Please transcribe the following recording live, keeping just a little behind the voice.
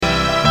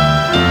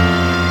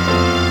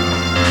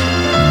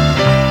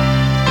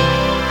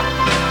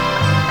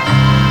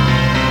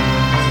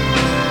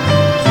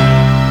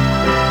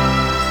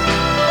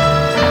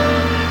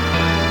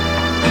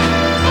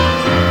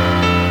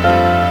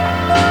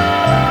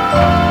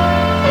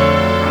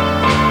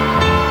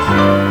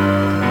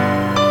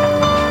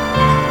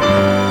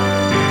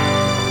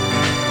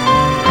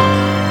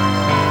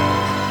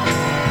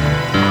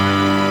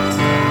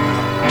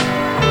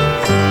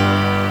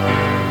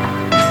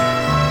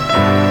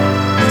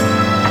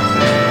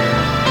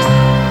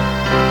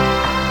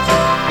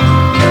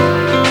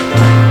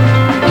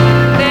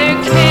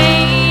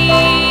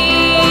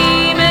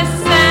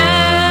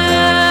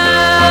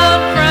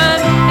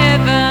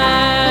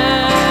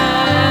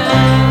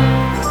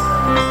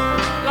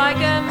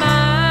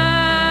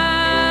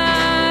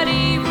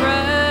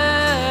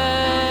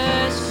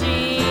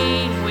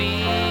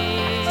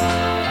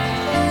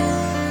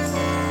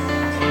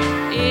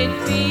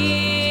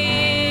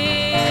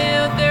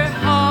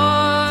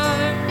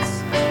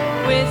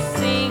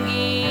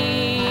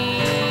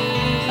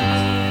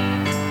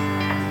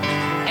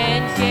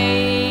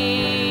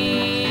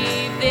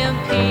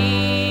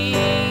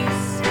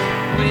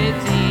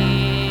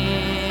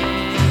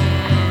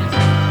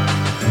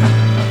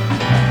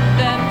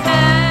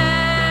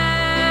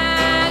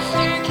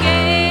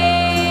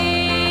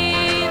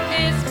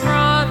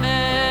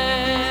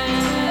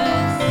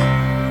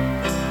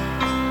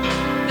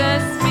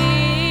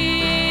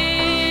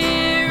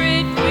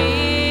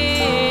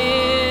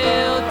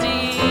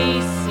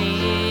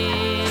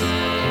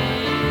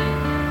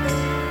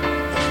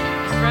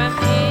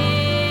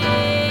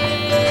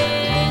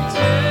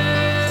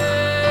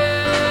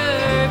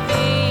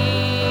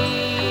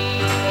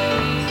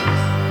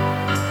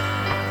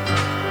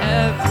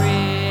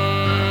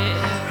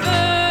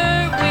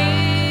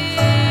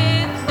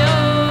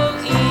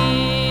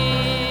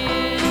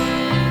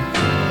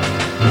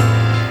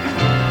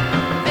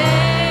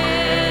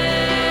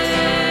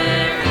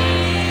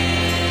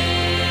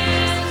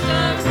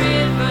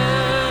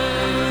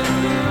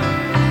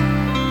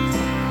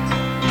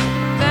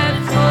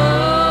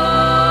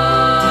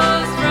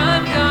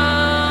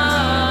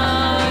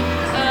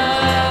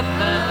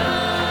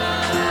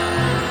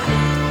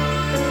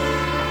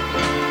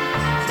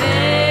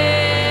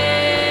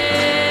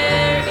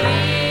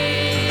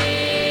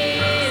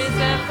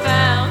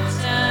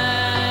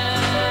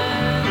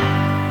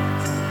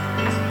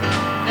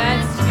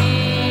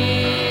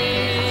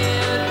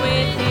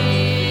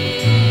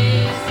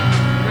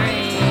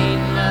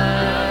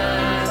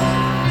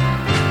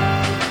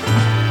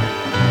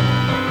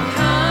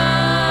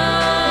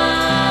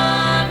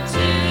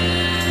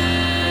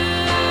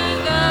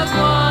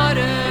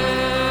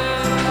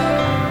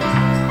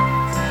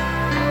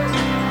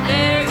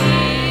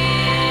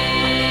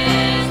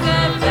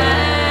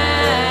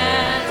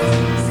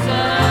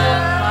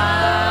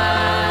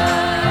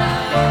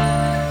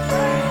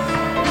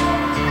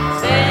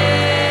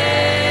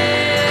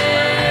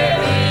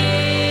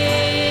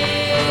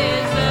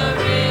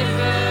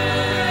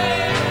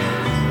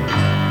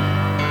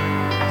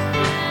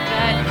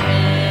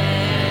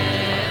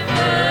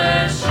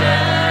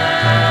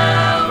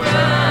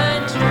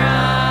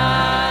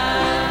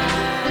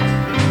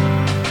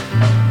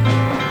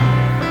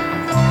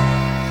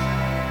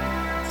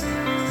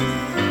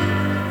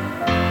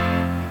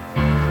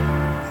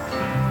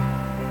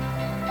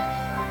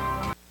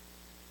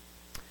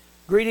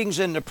Greetings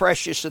in the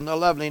precious and the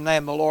lovely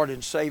name of the Lord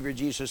and Savior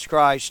Jesus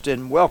Christ,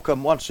 and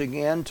welcome once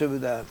again to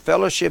the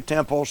Fellowship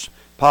Temples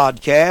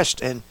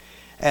podcast.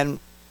 And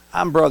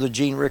I'm Brother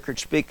Gene Rickard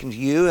speaking to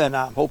you, and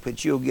I hope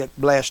that you'll get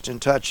blessed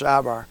and touched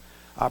out of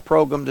our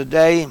program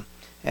today.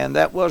 And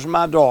that was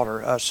my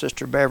daughter,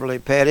 Sister Beverly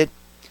Pettit,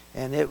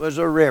 and it was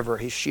a river.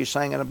 She's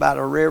singing about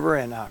a river,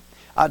 and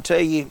I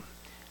tell you,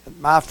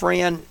 my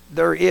friend,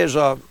 there is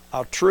a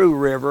true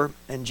river,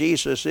 and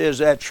Jesus is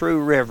that true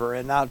river.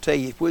 And I'll tell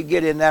you, if we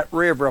get in that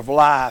river of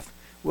life,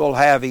 we'll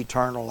have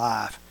eternal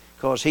life,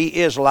 because He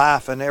is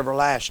life and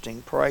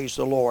everlasting. Praise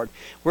the Lord.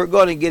 We're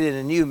going to get in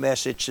a new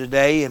message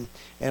today, and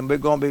we're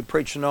going to be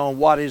preaching on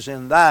what is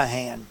in thy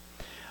hand.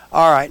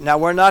 All right, now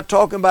we're not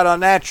talking about a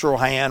natural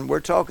hand.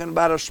 We're talking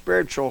about a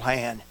spiritual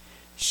hand.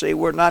 See,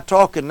 we're not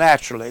talking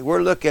naturally.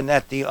 We're looking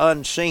at the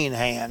unseen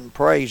hand.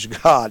 Praise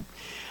God.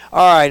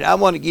 All right, I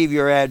want to give you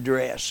your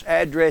address.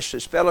 Address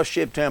is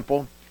Fellowship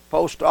Temple,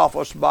 Post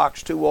Office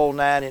Box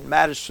 209 in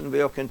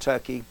Madisonville,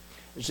 Kentucky.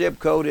 Zip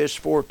code is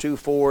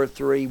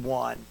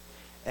 42431,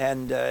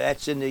 and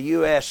that's in the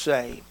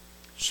USA.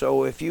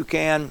 So if you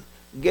can,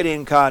 get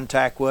in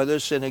contact with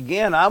us. And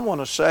again, I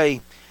want to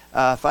say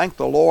thank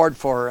the Lord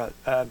for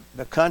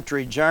the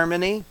country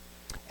Germany,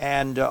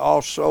 and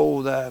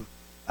also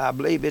I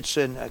believe it's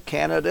in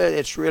Canada.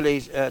 It's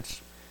really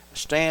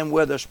stand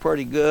with us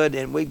pretty good,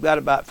 and we've got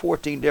about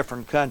 14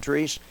 different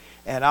countries,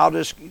 and I'll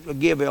just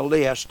give you a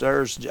list.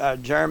 There's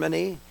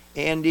Germany,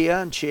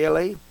 India, and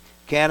Chile,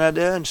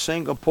 Canada, and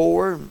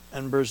Singapore,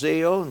 and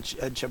Brazil,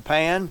 and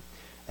Japan,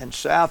 and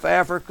South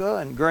Africa,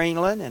 and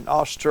Greenland, and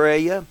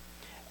Australia,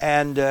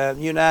 and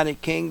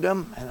United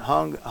Kingdom, and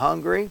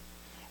Hungary,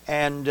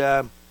 and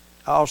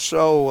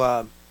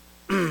also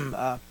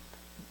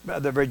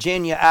the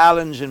Virginia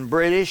Islands in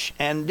British,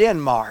 and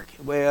Denmark.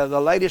 Well, the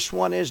latest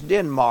one is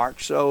Denmark.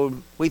 So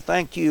we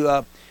thank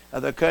you,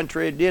 the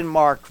country of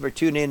Denmark, for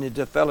tuning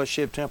into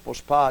Fellowship Temples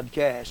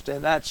podcast,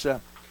 and that's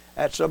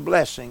a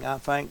blessing. I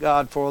thank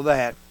God for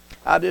that.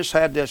 I just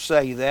had to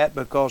say that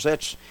because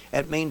it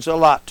means a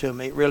lot to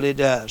me. It really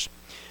does.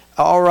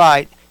 All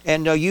right,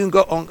 and you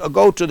can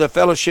go to the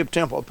Fellowship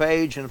Temple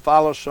page and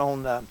follow us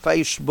on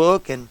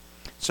Facebook, and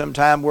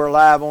sometimes we're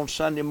live on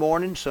Sunday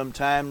morning,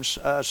 sometimes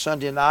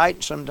Sunday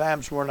night,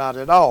 sometimes we're not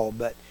at all,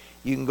 but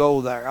you can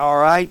go there,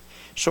 all right?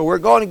 So we're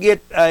going to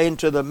get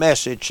into the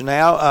message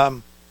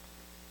now.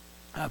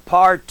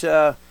 Part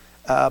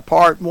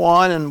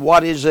one, and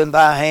what is in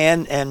thy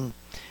hand,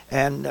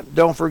 and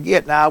don't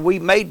forget, now we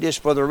made this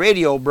for the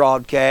radio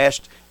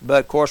broadcast,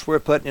 but of course we're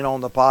putting it on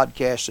the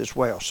podcast as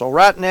well. So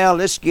right now,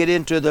 let's get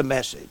into the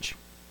message.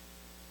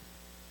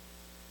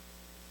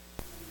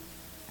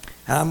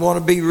 I'm going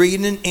to be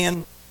reading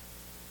in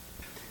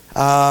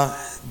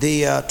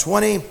the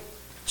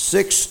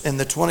 26th and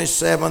the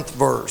 27th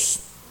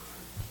verse.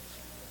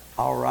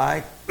 All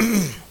right.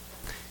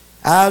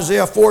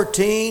 Isaiah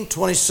 14,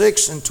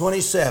 26 and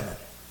 27.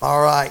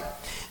 All right.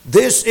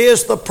 This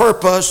is the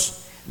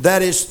purpose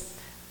that is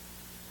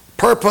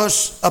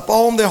purpose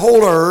upon the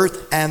whole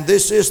earth, and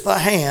this is the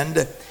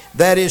hand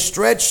that is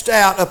stretched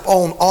out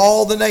upon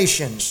all the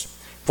nations.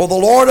 For the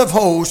Lord of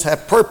hosts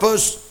hath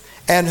purposed,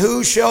 and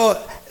who shall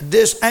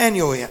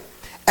disannul it?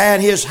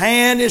 And His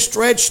hand is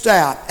stretched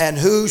out, and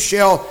who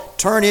shall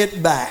turn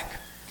it back?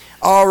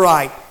 All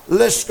right,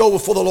 let's go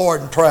before the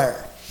Lord in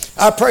prayer.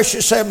 Our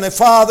precious Heavenly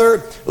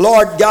Father,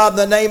 Lord God, in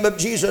the name of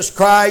Jesus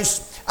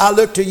Christ, I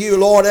look to you,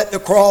 Lord, at the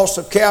cross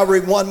of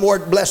Calvary one more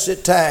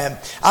blessed time.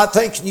 I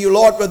thank you,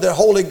 Lord, for the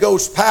Holy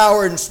Ghost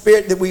power and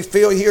Spirit that we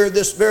feel here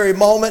this very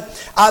moment.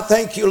 I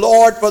thank you,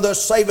 Lord, for the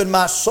saving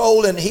my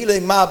soul and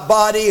healing my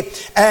body.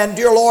 And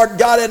dear Lord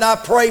God, and I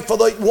pray for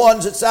the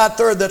ones that's out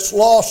there that's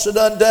lost and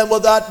undone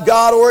without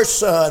God or His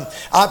Son.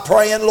 I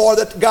pray, and Lord,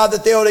 that God,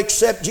 that they would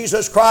accept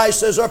Jesus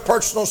Christ as their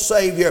personal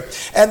Savior.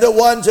 And the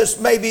ones that's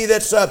maybe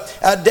that's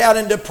down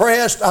and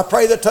depressed, I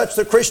pray that touch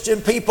the Christian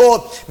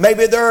people.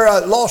 Maybe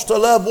they're lost a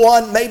loved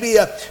one. Maybe,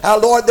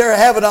 Lord, they're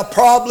having a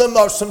problem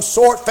of some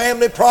sort,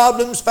 family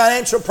problems,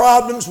 financial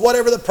problems,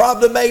 whatever the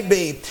problem may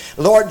be.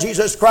 Lord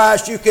Jesus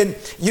Christ, you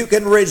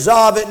can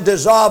resolve it and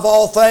dissolve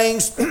all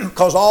things,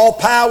 because all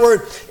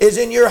power is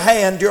in your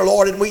hand, dear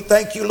Lord. And we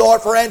thank you,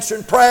 Lord, for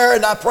answering prayer,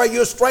 and I pray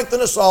you'll strengthen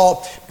us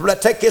all.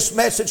 Take this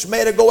message,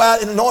 may it go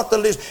out and anoint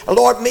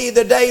Lord, me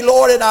today,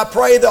 Lord, and I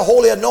pray the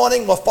holy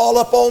anointing will fall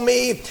upon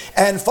me,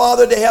 and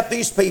Father, to help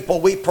these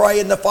people. We pray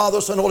in the Father,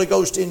 Son, and Holy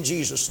Ghost in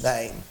Jesus'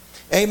 name.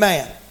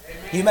 Amen.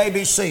 You may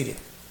be seated.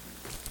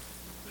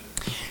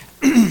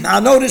 I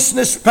noticed in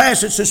this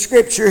passage of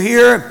Scripture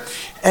here,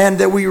 and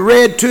that we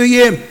read to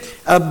you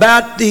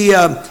about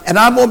and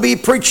I'm going to be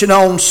preaching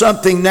on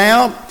something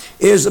now,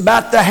 is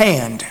about the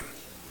hand.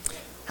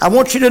 I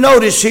want you to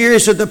notice here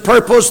is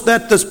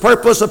that this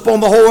purpose upon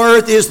the whole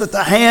earth is that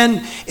the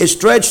hand is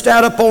stretched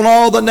out upon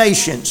all the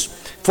nations.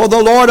 For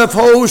the Lord of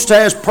hosts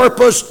has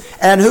purposed,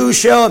 and who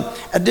shall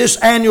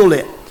disannul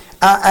it?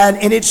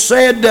 And it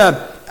said,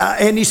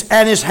 and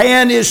his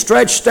hand is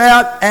stretched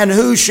out, and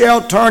who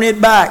shall turn it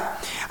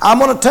back? I'm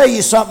going to tell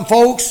you something,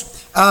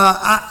 folks.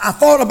 I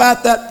thought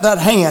about that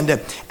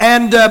hand.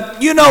 And,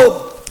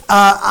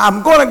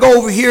 I'm going to go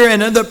over here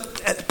in another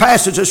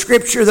passage of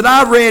Scripture that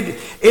I read.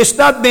 It's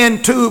not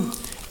been too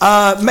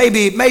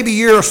maybe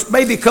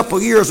a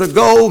couple years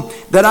ago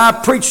that I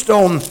preached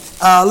on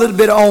a little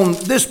bit on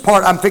this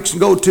part I'm fixing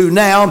to go to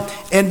now,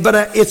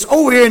 but it's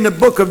over here in the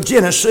book of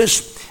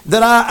Genesis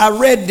that I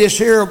read this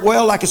here.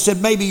 Well, like I said,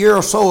 maybe a year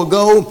or so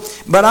ago,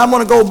 but I'm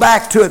going to go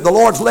back to it. The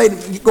Lord's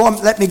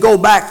let me go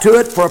back to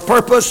it for a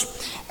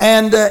purpose,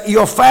 and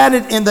you'll find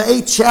it in the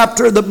 8th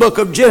chapter of the book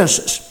of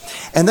Genesis.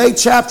 In the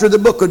 8th chapter of the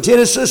book of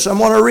Genesis, I'm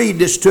going to read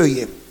this to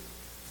you.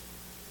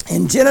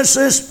 In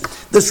Genesis,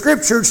 the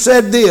Scripture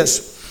said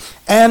this.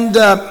 And,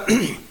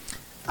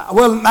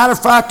 well, matter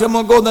of fact, I'm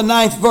going to go to the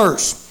 9th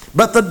verse.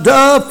 But the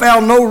dove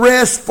found no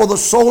rest for the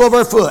sole of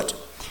her foot,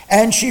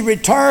 and she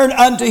returned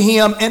unto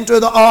him into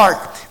the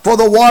ark, for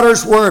the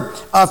waters were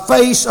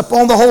face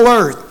upon the whole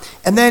earth.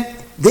 And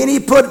then he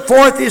put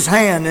forth his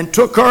hand and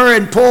took her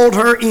and pulled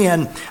her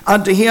in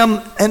unto him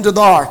into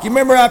the ark. You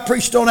remember I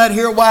preached on that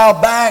here a while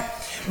back,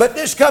 but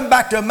this come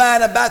back to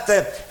mind about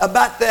the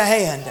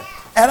hand.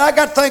 And I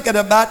got thinking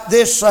about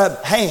this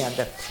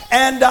hand.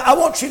 And I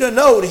want you to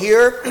note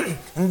here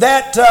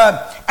that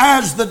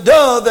as the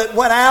dove that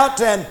went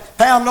out and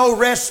found no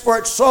rest for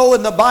its soul,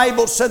 and the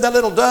Bible said that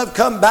little dove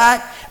come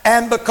back,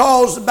 and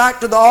because back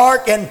to the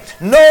ark, and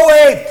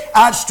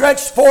Noah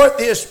stretched forth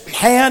his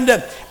hand,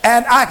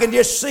 and I can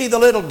just see the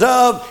little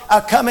dove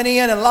coming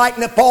in and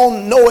lighting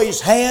upon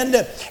Noah's hand.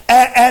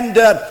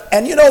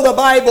 And you know the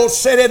Bible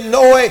said that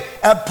Noah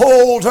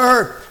pulled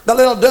the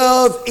little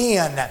dove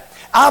in.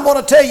 I'm going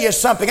to tell you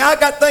something. I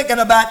got thinking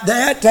about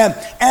that,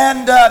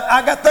 and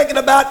I got thinking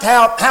about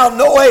how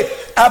Noah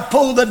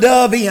pulled the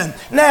dove in.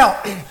 Now,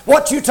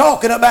 what you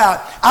talking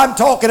about? I'm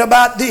talking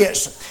about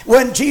this.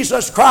 When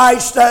Jesus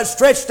Christ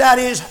stretched out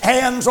his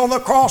hands on the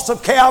cross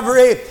of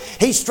Calvary,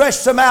 he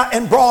stretched them out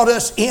and brought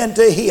us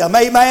into him.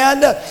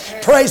 Amen?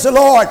 Praise the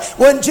Lord.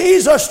 When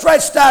Jesus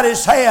stretched out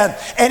his hand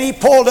and he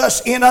pulled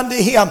us in unto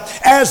him,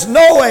 as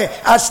Noah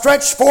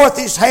stretched forth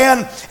his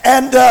hand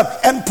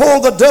and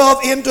pulled the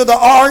dove into the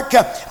ark,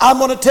 I'm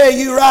going to tell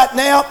you right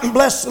now,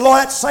 bless the Lord,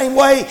 that same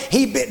way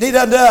he did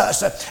unto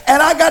us.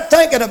 And I got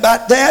thinking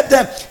about that,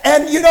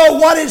 and you know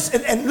what is,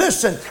 and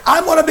listen,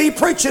 I'm going to be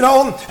preaching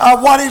on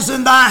what is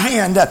in thy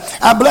hand.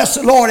 I bless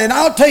the Lord. And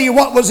I'll tell you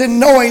what was in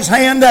Noah's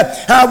hand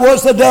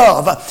was the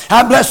dove.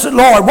 I bless the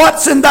Lord.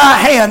 What's in thy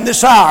hand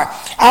this hour?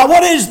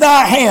 What is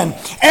thy hand?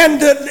 And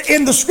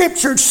in the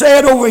Scripture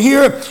said over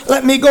here,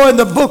 let me go in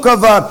the book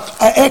of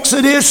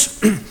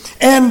Exodus,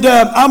 and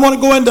I'm going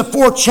to go in the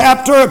 4th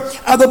chapter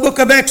of the book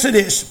of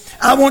Exodus.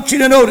 I want you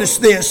to notice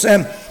this,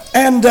 and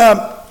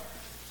I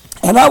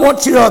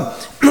want you to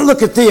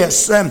look at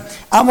this. I'm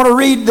going to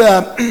read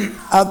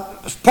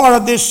part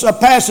of this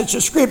passage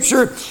of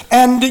Scripture,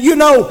 and you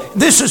know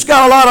this has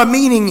got a lot of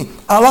meaning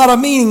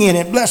in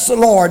it. Bless the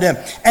Lord.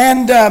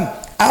 And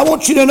I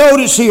want you to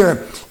notice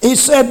here. He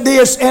said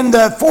this in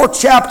the 4th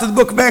chapter of the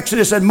book of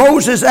Exodus, and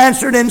Moses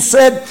answered and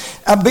said,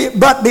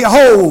 "But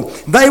behold,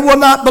 they will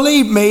not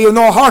believe me,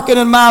 nor hearken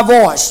in my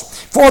voice.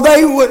 For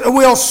they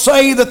will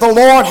say that the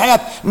Lord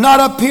hath not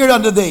appeared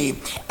unto thee."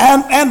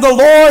 And the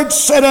Lord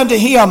said unto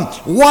him,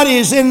 "What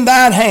is in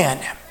thine hand?"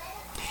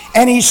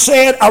 And he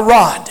said, "A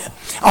rod."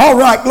 All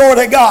right, glory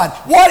to God.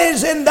 What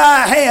is in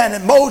thy hand?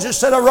 And Moses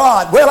said, "A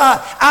rod." Well,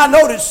 I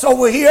noticed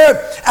over here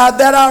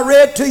that I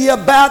read to you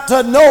about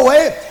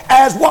Noah,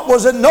 as what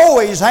was in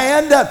Noah's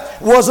hand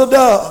was a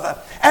dove.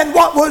 And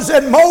what was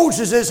in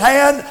Moses'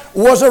 hand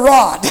was a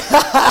rod.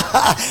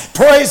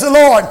 Praise the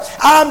Lord.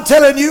 I'm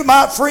telling you,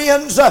 my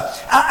friends,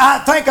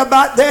 I think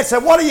about this,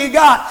 and what do you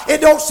got? It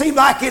don't seem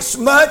like it's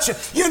much.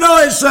 You know,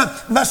 as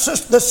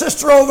the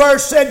sister over there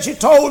said, she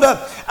told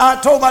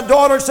my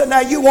daughter, said,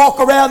 "Now you walk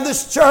around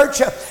this church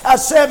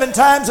 7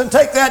 times and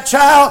take that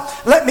child."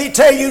 Let me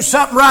tell you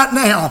something right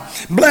now.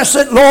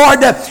 Blessed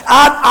Lord,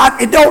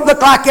 it don't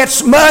look like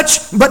it's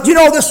much, but you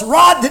know, this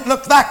rod didn't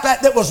look like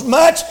that was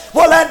much.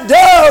 Well, that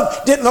dove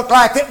didn't look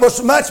like it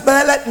was much, but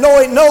I let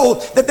Noah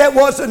know that there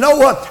was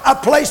a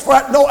place for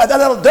that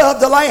little dove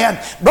to land.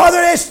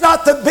 Brother, it's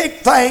not the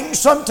big things.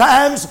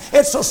 Sometimes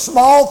it's the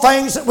small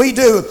things that we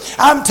do.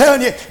 I'm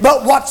telling you,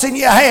 but what's in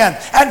your hand?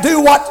 And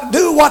do what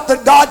the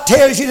God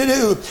tells you to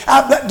do.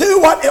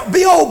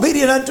 Be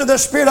obedient unto the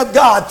Spirit of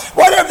God.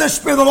 Whatever the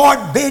Spirit of the Lord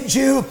bids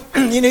you,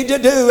 you need to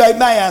do.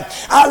 Amen.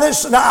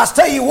 Listen, I'll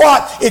tell you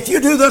what, if you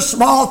do the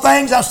small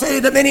things, I've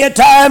said it many a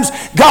times,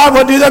 God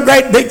will do the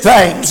great big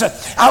things.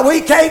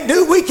 We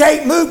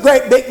can't move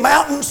great big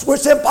mountains,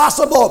 which is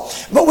impossible.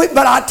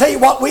 But I tell you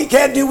what we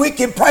can do. We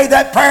can pray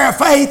that prayer of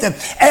faith,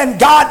 and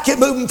God can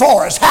move them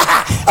for us.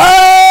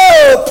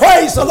 Oh,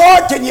 praise the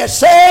Lord. Can you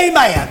say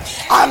amen?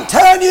 I'm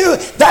telling you,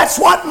 that's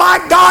what my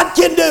God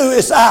can do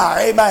this hour.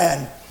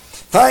 Amen.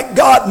 Thank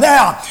God.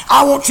 Now,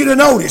 I want you to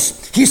notice.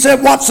 He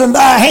said, "What's in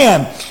thy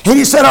hand?" And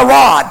he said, "A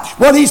rod."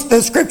 Well,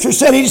 the Scripture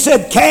said, he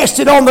said, "Cast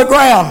it on the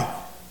ground."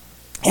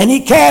 And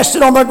he cast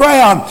it on the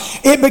ground.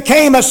 It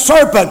became a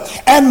serpent,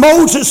 and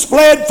Moses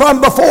fled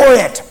from before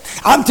it.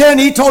 I'm telling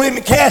you, he told him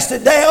to cast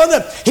it down.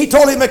 He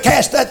told him to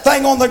cast that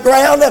thing on the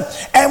ground.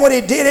 And when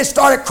he did, it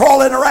started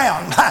crawling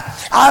around.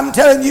 I'm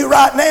telling you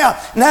right now.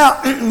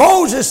 Now,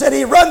 Moses said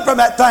he run from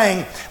that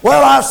thing.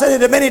 Well, I've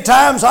said it many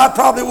times. I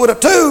probably would have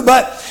too.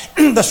 But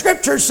the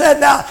scripture said,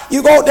 now,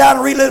 you go down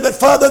and read a little bit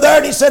further there.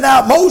 And he said,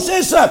 now,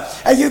 Moses,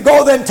 and you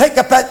go then take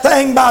up that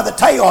thing by the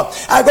tail.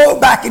 I go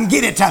back and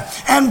get it.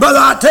 And brother,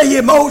 I tell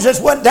you, Moses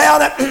went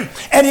down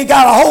and he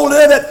got a hold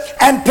of it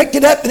and picked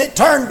it up and it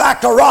turned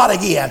back to rod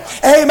again.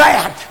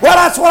 Amen. Well,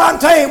 that's what I'm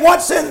telling you.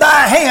 What's in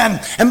thy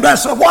hand? And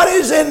bless her, what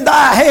is in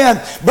thy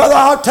hand? Brother,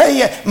 I'll tell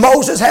you,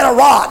 Moses had a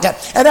rod.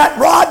 And that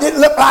rod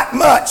didn't look like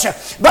much.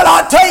 But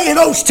I'll tell you,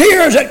 those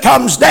tears that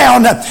comes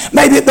down,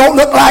 maybe it don't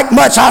look like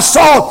much. I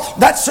saw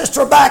that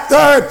sister back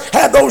there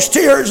had those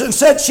tears and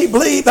said she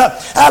believed,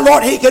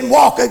 Lord, he can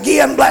walk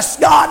again. Bless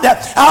God.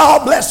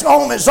 I'll bless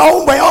on his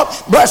own. Well,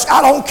 bless,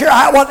 I don't care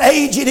what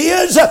age it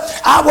is.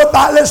 I would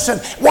not listen.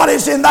 What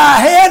is in thy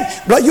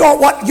hand? But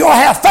you'll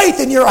have faith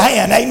in your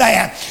hand.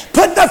 Amen.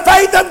 Put the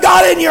faith of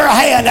God in your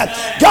hand.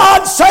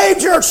 God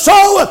saved your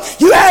soul.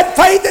 You had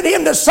faith in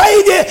him to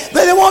save you.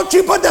 But they want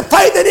you to put the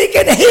faith that he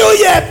can heal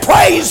you.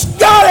 Praise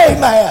God.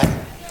 Amen.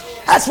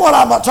 That's what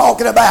I'm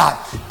talking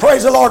about.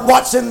 Praise the Lord.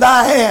 What's in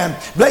thy hand?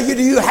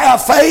 Do you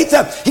have faith?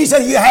 He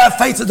said, you have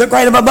faith of the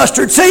grain of a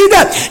mustard seed.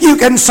 You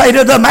can say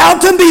to the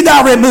mountain, be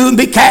thou removed and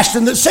be cast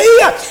in the sea,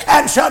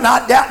 and shall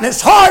not doubt in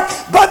his heart,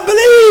 but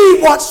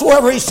believe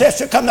whatsoever he says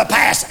shall come to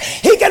pass.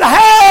 He can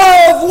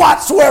have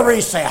whatsoever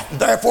he saith.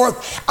 Therefore,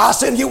 I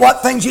send you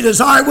what things you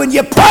desire. When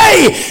you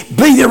pray,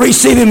 believe to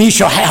receive him, you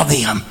shall have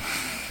them.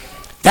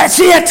 That's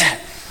it.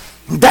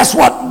 That's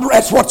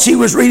what she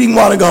was reading a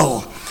while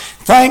ago.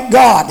 Thank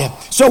God.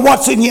 So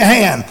what's in your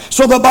hand?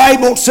 So the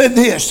Bible said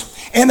this.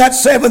 In that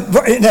seventh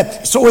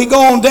verse, so he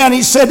go on down,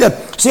 he said,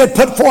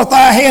 put forth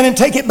thy hand and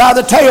take it by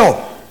the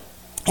tail.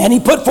 And he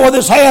put forth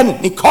his hand,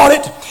 and he caught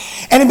it,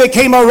 and it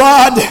became a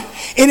rod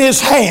in his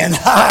hand.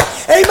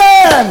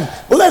 Amen.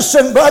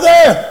 Listen,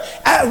 brother,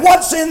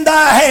 what's in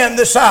thy hand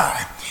this hour?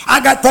 I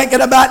got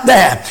thinking about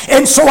that.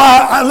 And so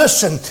I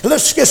listen,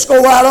 let's just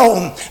go right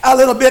on a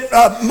little bit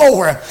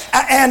more.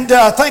 And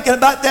thinking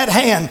about that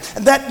hand,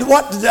 that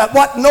what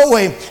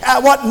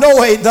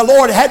Noah, the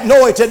Lord had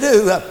Noah to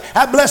do.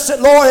 I bless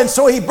it, Lord. And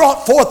so he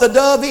brought forth the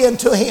dove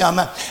into him.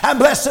 I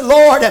bless it,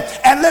 Lord.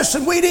 And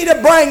listen, we need to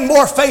bring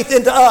more faith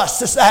into us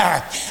this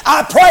hour.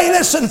 I pray,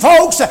 listen,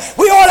 folks,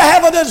 we ought to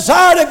have a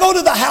desire to go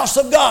to the house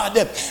of God.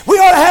 We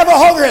ought to have a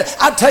hunger.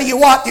 I tell you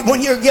what,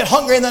 when you get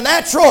hungry in the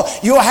natural,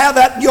 you'll have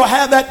that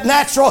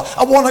natural,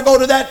 I want to go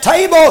to that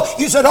table.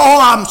 You said, oh,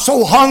 I'm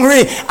so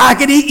hungry, I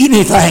could eat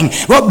anything.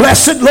 Well,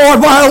 blessed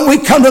Lord, why don't we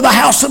come to the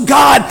house of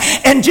God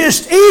and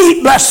just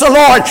eat, bless the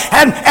Lord,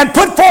 and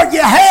put forth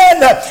your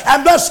hand.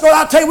 And bless God,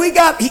 I'll tell you,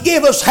 he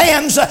gave us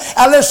hands.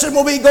 Listen,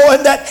 when we go to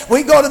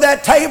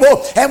that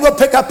table and we'll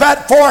pick up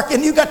that fork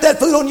and you got that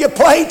food on your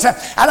plate,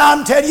 and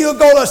I'm telling you, you're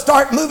going to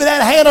start moving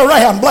that hand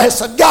around,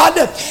 blessed God.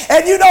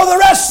 And you know the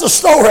rest of the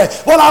story.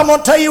 Well, I'm going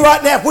to tell you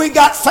right now, if we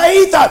got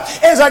faith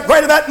as a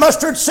grain of that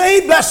mustard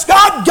seed, bless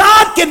God,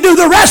 God can do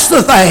the rest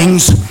of the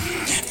things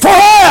for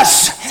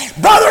us.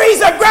 Brother, he's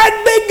a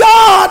great big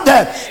God.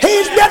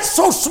 He's got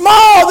so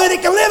small that he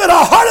can live in the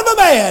heart of a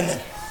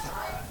man.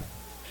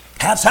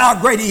 That's how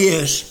great he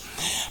is.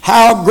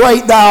 How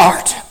great thou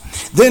art.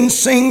 Then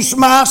sings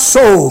my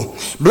soul.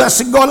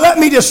 Blessed God. Let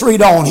me just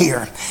read on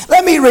here.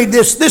 Let me read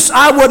this. This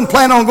I wasn't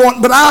planning on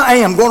going, but I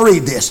am going to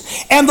read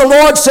this. And the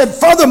Lord said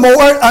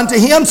furthermore unto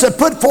him, said,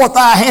 put forth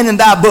thy hand in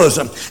thy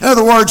bosom. In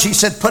other words, he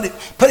said, put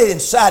it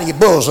inside of your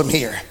bosom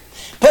here.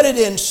 Put it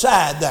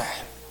inside there.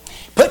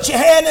 Put your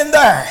hand in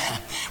there.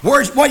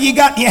 What you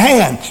got in your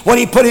hand? When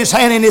he put his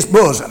hand in his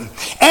bosom.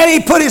 And he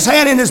put his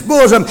hand in his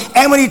bosom,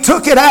 and when he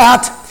took it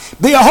out,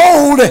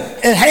 behold,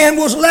 his hand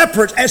was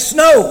leprous as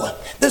snow.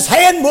 This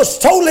hand was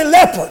totally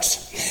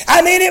leprous.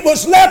 I mean, it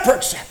was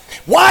leprous,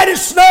 white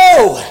as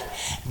snow.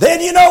 Then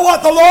you know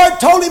what the Lord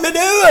told him to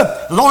do?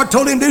 The Lord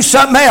told him to do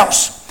something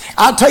else.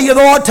 I'll tell you,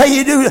 the Lord tell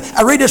you to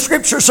read the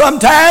scripture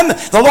sometime.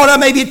 The Lord will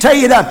maybe tell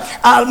you to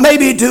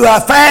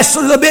fast a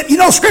little bit. You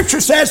know,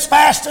 scripture says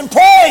fast and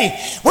pray.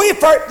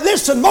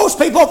 Listen, most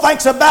people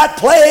thinks about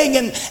playing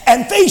and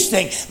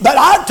feasting. But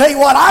I'll tell you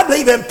what, I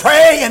believe in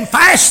praying and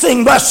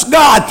fasting, bless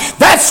God.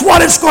 That's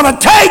what it's going to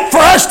take for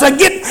us to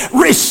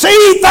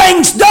receive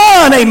things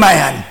done.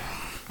 Amen.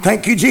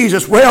 Thank you,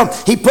 Jesus. Well,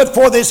 he put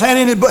forth his hand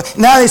in his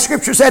bosom. Now the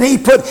scripture said he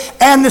put his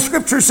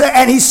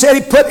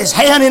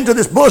hand into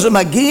this bosom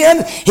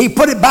again. He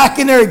put it back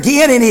in there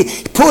again, and he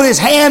put his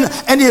hand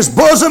in his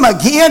bosom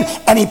again,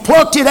 and he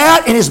plucked it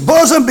out in his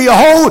bosom.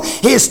 Behold,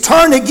 he has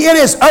turned again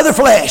his other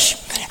flesh.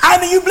 I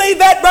mean, you believe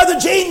that, Brother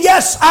Gene?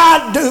 Yes,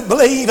 I do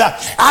believe.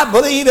 I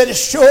believe it as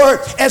sure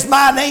as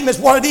my name is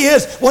what it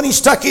is. When he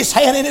stuck his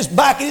hand in his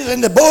back, it is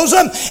in the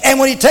bosom, and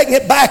when he taken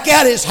it back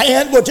out, his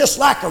hand was just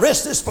like the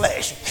rest of his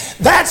flesh.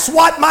 That's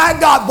what, my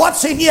God,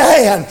 what's in your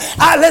hand?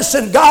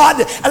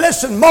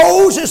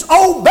 Moses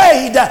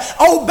obeyed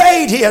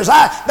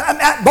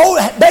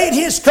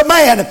his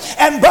command.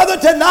 And brother,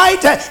 tonight,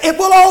 if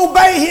we'll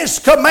obey his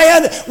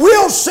command,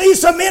 we'll see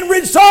some end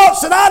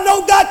results, and I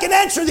know God can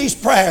answer these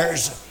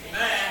prayers.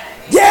 Amen.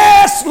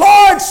 Yes,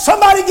 Lord,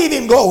 somebody give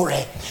him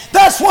glory.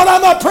 That's what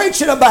I'm a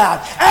preaching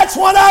about. That's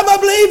what I'm a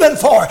believing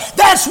for.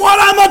 That's what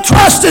I'm a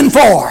trusting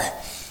for.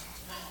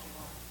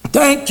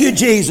 Thank you,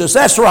 Jesus.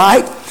 That's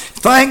right.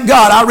 Thank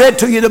God. I read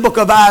to you the book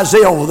of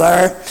Isaiah over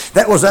there.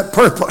 That was that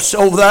purpose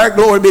over there.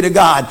 Glory be to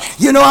God.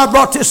 You know, I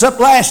brought this up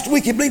last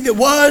week. You believe it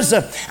was?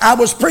 I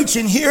was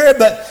preaching here,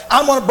 but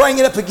I'm going to bring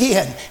it up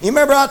again. You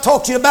remember I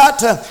talked to you about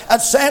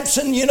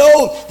Samson, you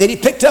know, that he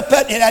picked up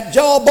that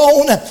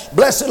jawbone.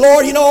 Bless the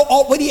Lord, you know,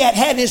 what he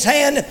had in his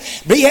hand.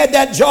 But he had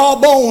that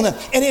jawbone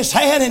in his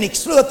hand, and he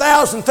slew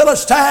 1,000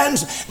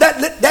 Philistines.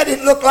 That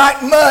didn't look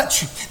like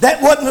much.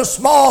 That wasn't a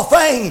small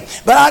thing.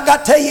 But I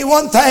got to tell you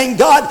one thing.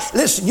 God,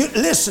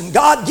 listen.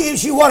 God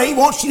gives you what he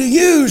wants you to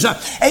use.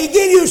 And he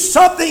give you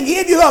something,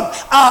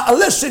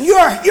 listen,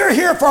 you're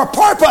here for a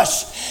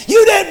purpose.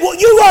 You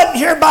wasn't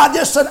here by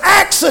just an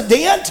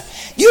accident.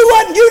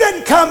 You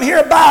didn't come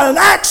here by an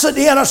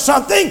accident or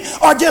something,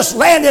 or just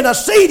landing a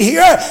seat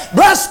here.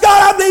 Bless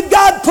God, I believe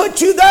God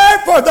put you there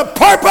for the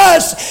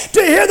purpose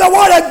to hear the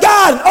word of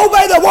God,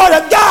 obey the word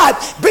of God,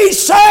 be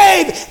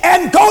saved,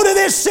 and go to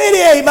this city.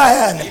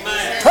 Amen.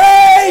 Amen.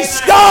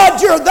 Praise Amen.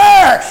 God, you're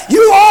there.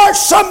 You are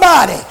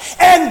somebody.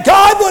 And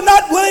God will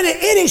not willing that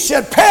any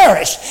should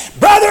perish.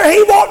 Brother,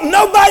 he wants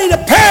nobody to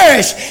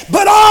perish,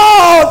 but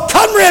all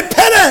come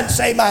repentance.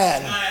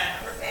 Amen.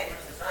 Amen.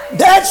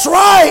 That's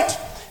right.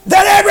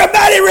 That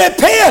everybody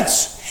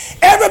repents.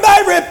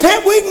 Everybody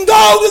repent. We can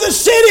go to the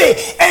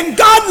city, and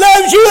God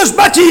loves you as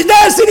much as he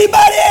does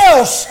anybody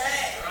else.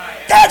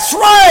 That's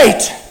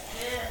right.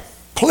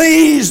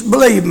 Please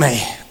believe me.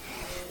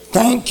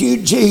 Thank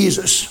you,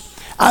 Jesus.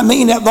 I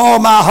mean that with all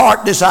my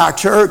heart, this our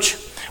church.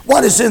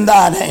 What is in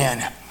thine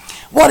hand?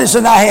 What is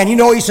in thy hand? You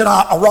know, he said,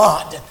 a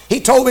rod. He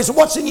told me,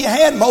 what's in your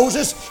hand,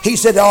 Moses? He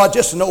said,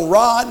 just an old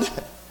rod.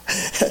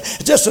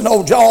 Just an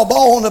old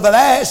jawbone of an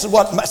ass is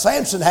what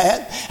Samson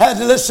had. And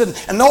listen,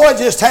 and Noah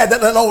just had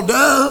that little old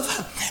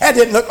dove. That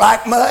didn't look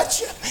like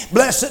much.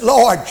 Blessed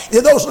Lord.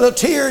 Those little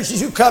tears as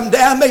you come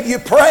down, maybe you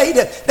prayed,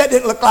 that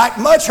didn't look like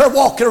much. Her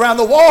walking around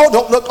the wall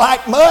don't look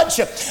like much.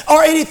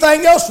 Or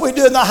anything else we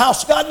do in the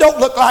house of God don't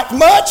look like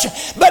much.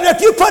 But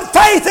if you put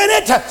faith in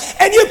it,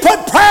 and you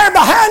put prayer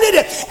behind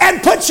it,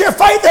 and put your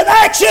faith in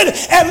action,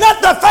 and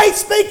let the faith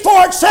speak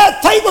for itself,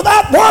 faith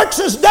without works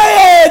is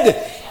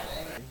dead.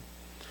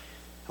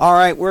 All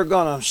right, we're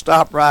going to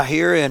stop right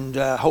here, and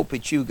hope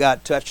that you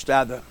got touched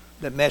by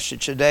the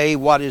message today,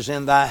 what is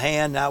in thy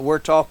hand. Now, we're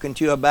talking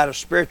to you about a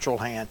spiritual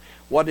hand.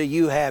 What do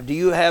you have? Do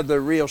you have the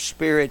real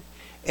spirit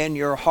in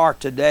your heart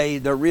today,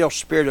 the real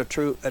spirit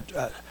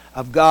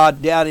of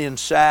God down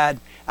inside?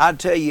 I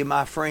tell you,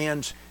 my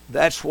friends,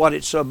 that's what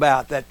it's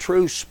about, that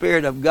true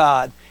spirit of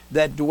God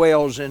that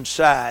dwells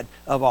inside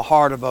of a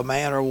heart of a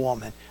man or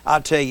woman.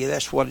 I tell you,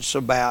 that's what it's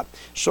about.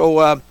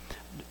 So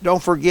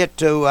don't forget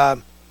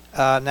to...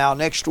 now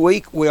next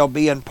week we'll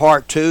be in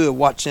part 2 of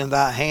What's in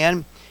Thy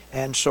Hand,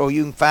 and so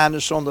you can find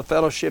us on the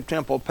Fellowship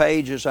Temple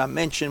page as I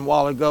mentioned a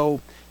while ago.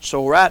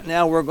 So right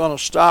now we're going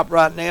to stop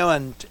right now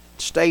and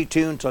stay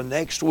tuned till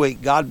next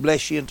week. God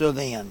bless you until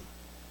then.